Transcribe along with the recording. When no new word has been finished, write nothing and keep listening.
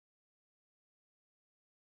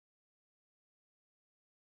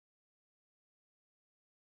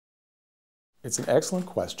It's an excellent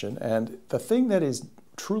question, and the thing that is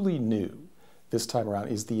truly new this time around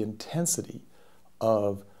is the intensity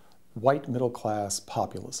of white middle-class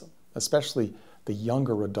populism, especially the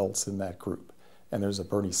younger adults in that group. And there's a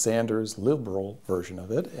Bernie Sanders liberal version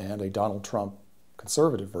of it and a Donald Trump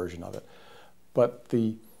conservative version of it. But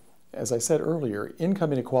as I said earlier,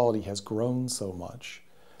 income inequality has grown so much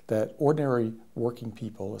that ordinary working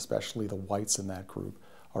people, especially the whites in that group,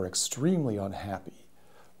 are extremely unhappy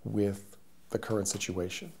with the current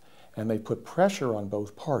situation. And they put pressure on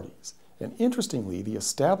both parties. And interestingly, the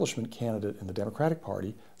establishment candidate in the Democratic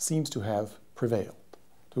Party seems to have prevailed,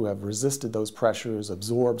 to have resisted those pressures,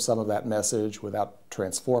 absorbed some of that message without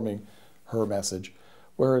transforming her message,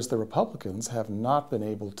 whereas the Republicans have not been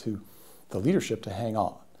able to, the leadership, to hang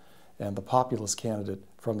on. And the populist candidate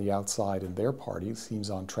from the outside in their party seems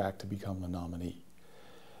on track to become the nominee.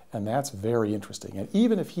 And that's very interesting. And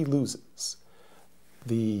even if he loses,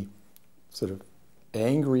 the sort of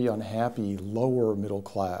angry, unhappy, lower middle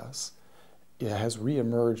class has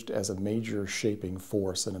reemerged as a major shaping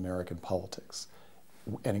force in American politics,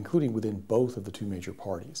 and including within both of the two major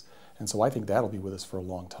parties. And so I think that'll be with us for a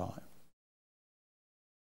long time.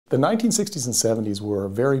 The 1960s and 70s were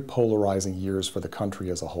very polarizing years for the country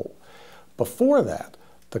as a whole. Before that,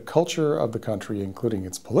 the culture of the country, including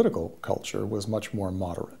its political culture, was much more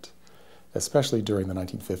moderate, especially during the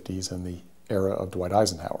 1950s and the era of Dwight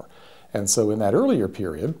Eisenhower. And so in that earlier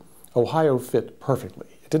period, Ohio fit perfectly.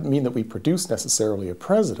 It didn't mean that we produced necessarily a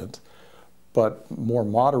president, but more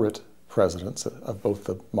moderate presidents of both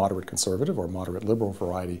the moderate conservative or moderate liberal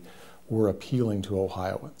variety were appealing to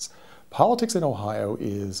Ohioans. Politics in Ohio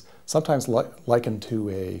is sometimes likened to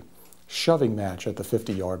a shoving match at the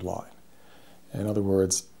 50-yard line. In other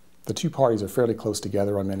words, the two parties are fairly close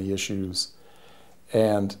together on many issues,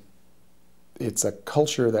 and it's a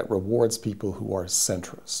culture that rewards people who are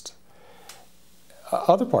centrist.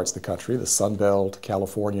 Other parts of the country, the Sun Belt,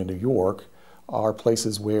 California, New York, are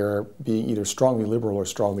places where being either strongly liberal or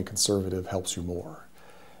strongly conservative helps you more.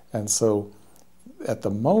 And so at the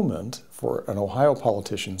moment, for an Ohio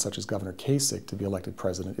politician such as Governor Kasich to be elected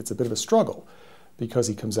president, it's a bit of a struggle because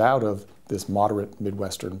he comes out of this moderate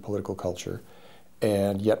Midwestern political culture,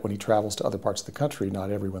 and yet when he travels to other parts of the country,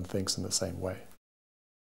 not everyone thinks in the same way.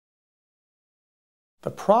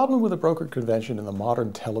 The problem with a brokered convention in the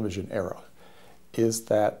modern television era is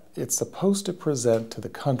that it's supposed to present to the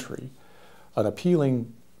country an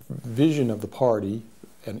appealing vision of the party,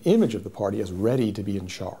 an image of the party as ready to be in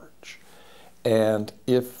charge. And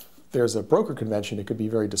if there's a brokered convention, it could be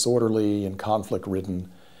very disorderly and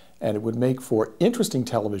conflict-ridden, and it would make for interesting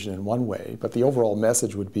television in one way, but the overall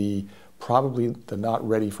message would be probably the not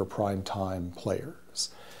ready for prime time players.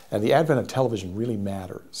 And the advent of television really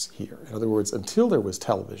matters here. In other words, until there was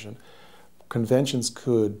television, conventions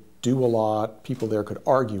could do a lot, people there could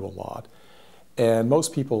argue a lot, and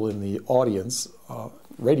most people in the audience,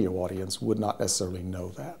 radio audience, would not necessarily know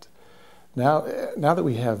that. Now that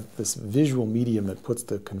we have this visual medium that puts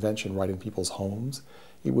the convention right in people's homes,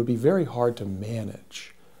 it would be very hard to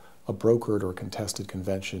manage a brokered or contested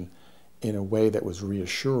convention in a way that was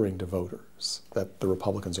reassuring to voters that the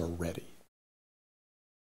Republicans are ready.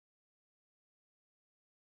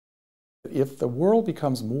 If the world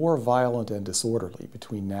becomes more violent and disorderly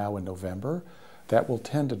between now and November, that will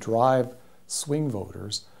tend to drive swing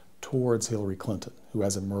voters towards Hilary Clinton, who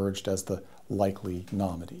has emerged as the likely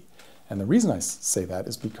nominee. And the reason I say that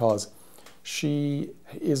is because she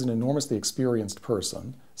is an enormously experienced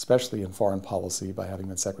person, especially in foreign policy by having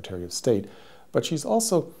been Secretary of State, but she's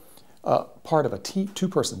also part of a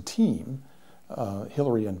two-person team,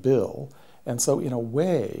 Hillary and Bill, and so in a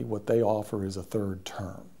way what they offer is a third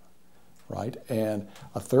term, right? And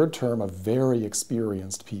a third term of very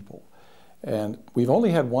experienced people. And we've only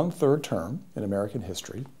had one third term in American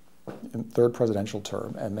history, third presidential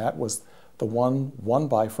term, and that was the one won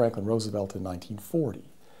by Franklin Roosevelt in 1940.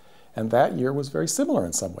 And that year was very similar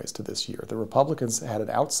in some ways to this year. The Republicans had an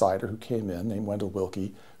outsider who came in named Wendell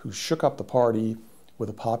Willkie, who shook up the party with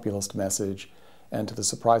a populist message, and to the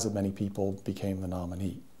surprise of many people, became the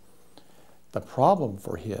nominee. The problem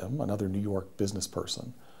for him, another New York business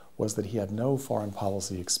person, was that he had no foreign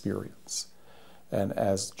policy experience. And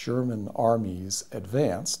as German armies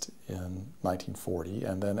advanced in 1940,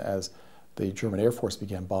 and then as the German Air Force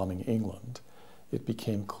began bombing England, it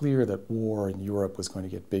became clear that war in Europe was going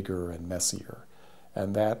to get bigger and messier.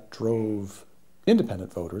 And that drove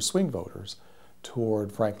independent voters, swing voters,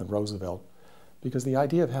 toward Franklin Roosevelt, because the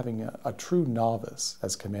idea of having a true novice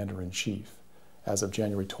as commander-in-chief as of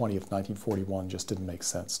January 20th, 1941 just didn't make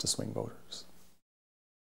sense to swing voters.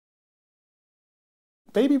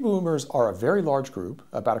 Baby boomers are a very large group,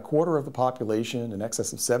 about a quarter of the population, in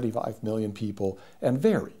excess of 75 million people, and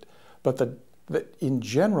varied. But in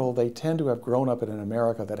general, they tend to have grown up in an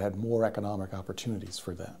America that had more economic opportunities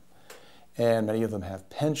for them. And many of them have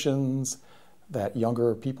pensions that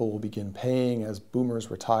younger people will begin paying as boomers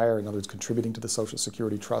retire, in other words, contributing to the Social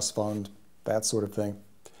Security Trust Fund, that sort of thing.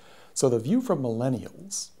 So the view from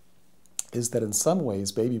millennials is that in some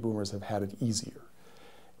ways, baby boomers have had it easier.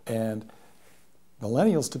 And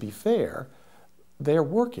millennials, to be fair, they're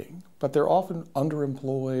working, but they're often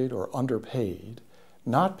underemployed or underpaid,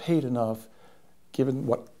 not paid enough, given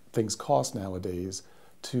what things cost nowadays,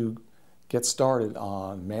 to get started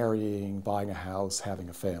on marrying, buying a house, having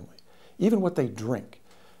a family. Even what they drink.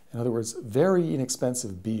 In other words, very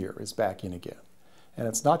inexpensive beer is back in again. And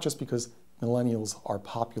it's not just because millennials are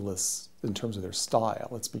populous in terms of their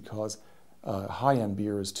style, it's because high-end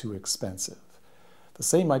beer is too expensive. The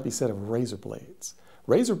same might be said of razor blades.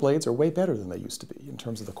 Razor blades are way better than they used to be in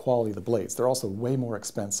terms of the quality of the blades. They're also way more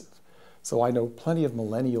expensive. So I know plenty of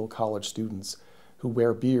millennial college students who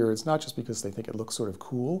wear beards, not just because they think it looks sort of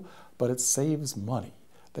cool, but it saves money.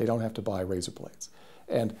 They don't have to buy razor blades.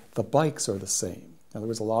 And the bikes are the same. In other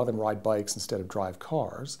words, a lot of them ride bikes instead of drive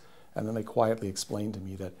cars, and then they quietly explain to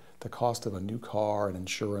me that the cost of a new car and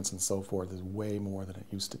insurance and so forth is way more than it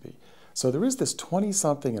used to be. So there is this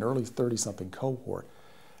 20-something and early 30-something cohort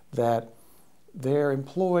that they're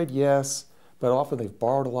employed, yes, but often they've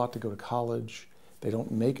borrowed a lot to go to college. They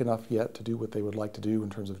don't make enough yet to do what they would like to do in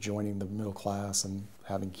terms of joining the middle class and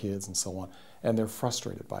having kids and so on, and they're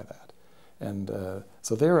frustrated by that. And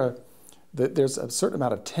so there's a certain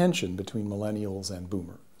amount of tension between millennials and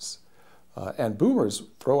boomers. And boomers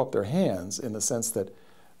throw up their hands in the sense that,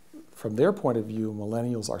 from their point of view,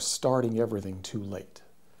 millennials are starting everything too late.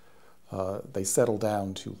 They settle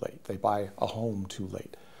down too late. They buy a home too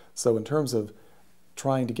late. So in terms of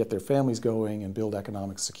trying to get their families going and build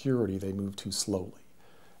economic security, they move too slowly.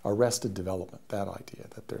 Arrested development, that idea,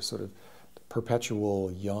 that they're sort of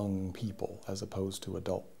perpetual young people as opposed to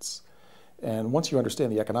adults. And once you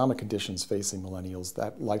understand the economic conditions facing millennials,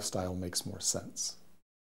 that lifestyle makes more sense.